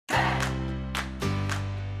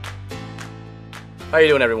How you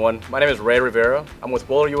doing, everyone? My name is Ray Rivera. I'm with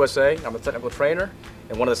Wohler USA. I'm a technical trainer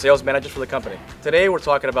and one of the sales managers for the company. Today we're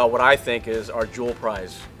talking about what I think is our jewel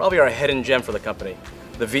prize, probably our hidden gem for the company,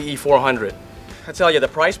 the VE400. I tell you, the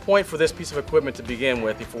price point for this piece of equipment to begin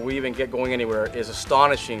with, before we even get going anywhere, is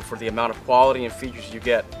astonishing for the amount of quality and features you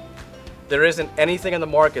get. There isn't anything in the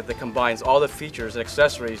market that combines all the features and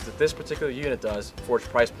accessories that this particular unit does for its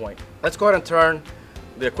price point. Let's go ahead and turn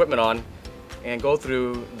the equipment on and go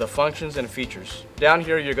through the functions and features. Down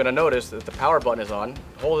here you're going to notice that the power button is on.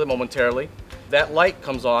 Hold it momentarily. That light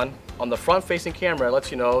comes on the front-facing camera. It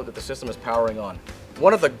lets you know that the system is powering on.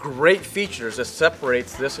 One of the great features that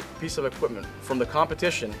separates this piece of equipment from the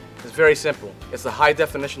competition is very simple. It's the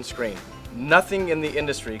high-definition screen. Nothing in the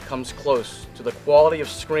industry comes close to the quality of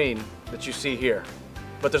screen that you see here.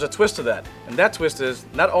 But there's a twist to that, and that twist is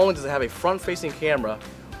not only does it have a front-facing camera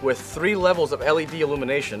with 3 levels of LED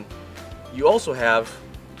illumination, you also have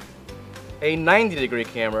a 90-degree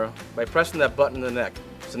camera by pressing that button in the neck.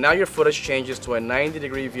 So now your footage changes to a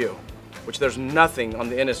 90-degree view, which there's nothing on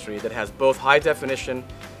the industry that has both high definition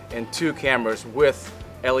and 2 cameras with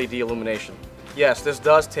LED illumination. Yes, this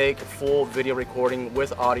does take full video recording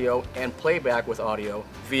with audio and playback with audio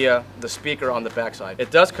via the speaker on the backside.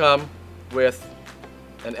 It does come with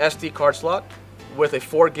an SD card slot with a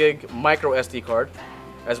 4 gig micro SD card,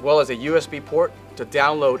 as well as a USB port to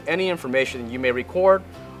download any information you may record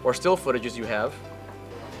or still footages you have.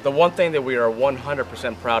 The one thing that we are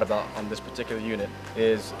 100% proud about on this particular unit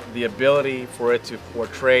is the ability for it to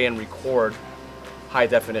portray and record high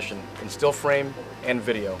definition in still frame and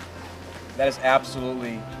video. That is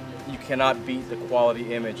absolutely, you cannot beat the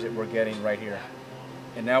quality image that we're getting right here.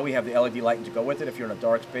 And now we have the LED light to go with it if you're in a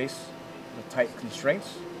dark space with tight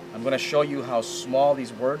constraints. I'm going to show you how small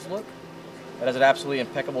these words look. That is an absolutely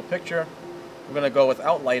impeccable picture. We're going to go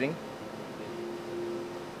without lighting.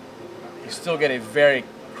 You still get a very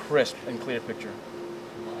crisp and clear picture.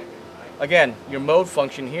 Again, your mode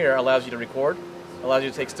function here allows you to record, allows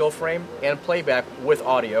you to take still frame and playback with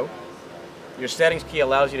audio. Your settings key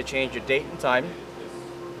allows you to change your date and time.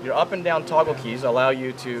 Your up and down toggle keys allow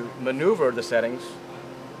you to maneuver the settings.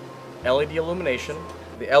 LED illumination.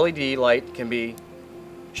 The LED light can be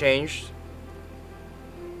changed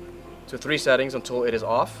to 3 settings until it is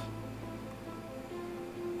off.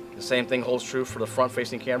 The same thing holds true for the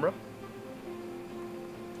front-facing camera.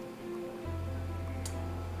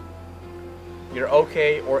 Your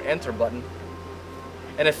OK or Enter button.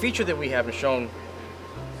 And a feature that we haven't shown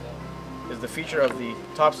is the feature of the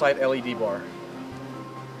topside LED bar.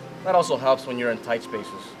 That also helps when you're in tight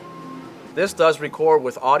spaces. This does record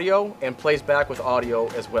with audio and plays back with audio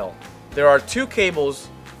as well. There are 2 cables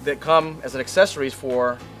that come as an accessories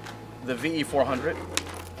for the VE400.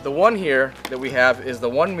 The one here that we have is the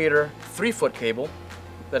 1 meter 3-foot cable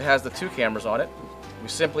that has the 2 cameras on it. We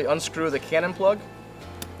simply unscrew the Canon plug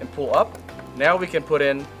and pull up. Now we can put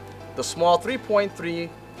in the small 3.3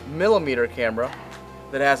 millimeter camera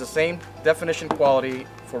that has the same definition quality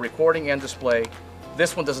for recording and display.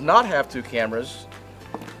 This one does not have 2 cameras.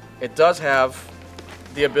 It does have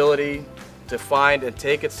the ability to find and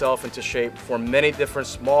take itself into shape for many different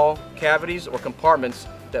small cavities or compartments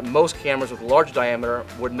that most cameras with large diameter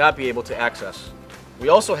would not be able to access. We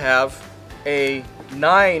also have a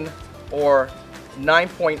 9 or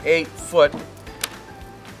 9.8 foot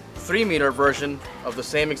 3 meter version of the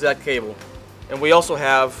same exact cable. And we also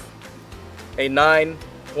have a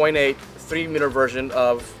 9.8 3 meter version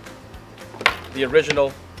of the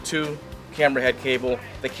original 2 camera head cable.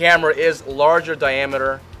 The camera is larger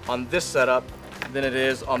diameter on this setup than it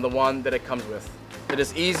is on the one that it comes with. It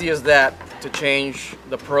is easy as that to change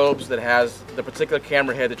the probes that has the particular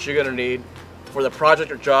camera head that you're going to need for the project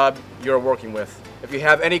or job you're working with. If you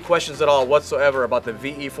have any questions at all whatsoever about the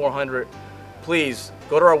VE400, please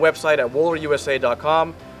go to our website at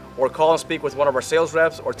wohlerusa.com or call and speak with one of our sales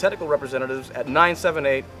reps or technical representatives at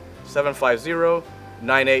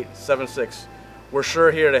 978-750-9876. We're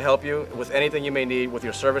sure here to help you with anything you may need with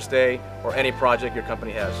your service day or any project your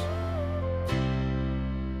company has.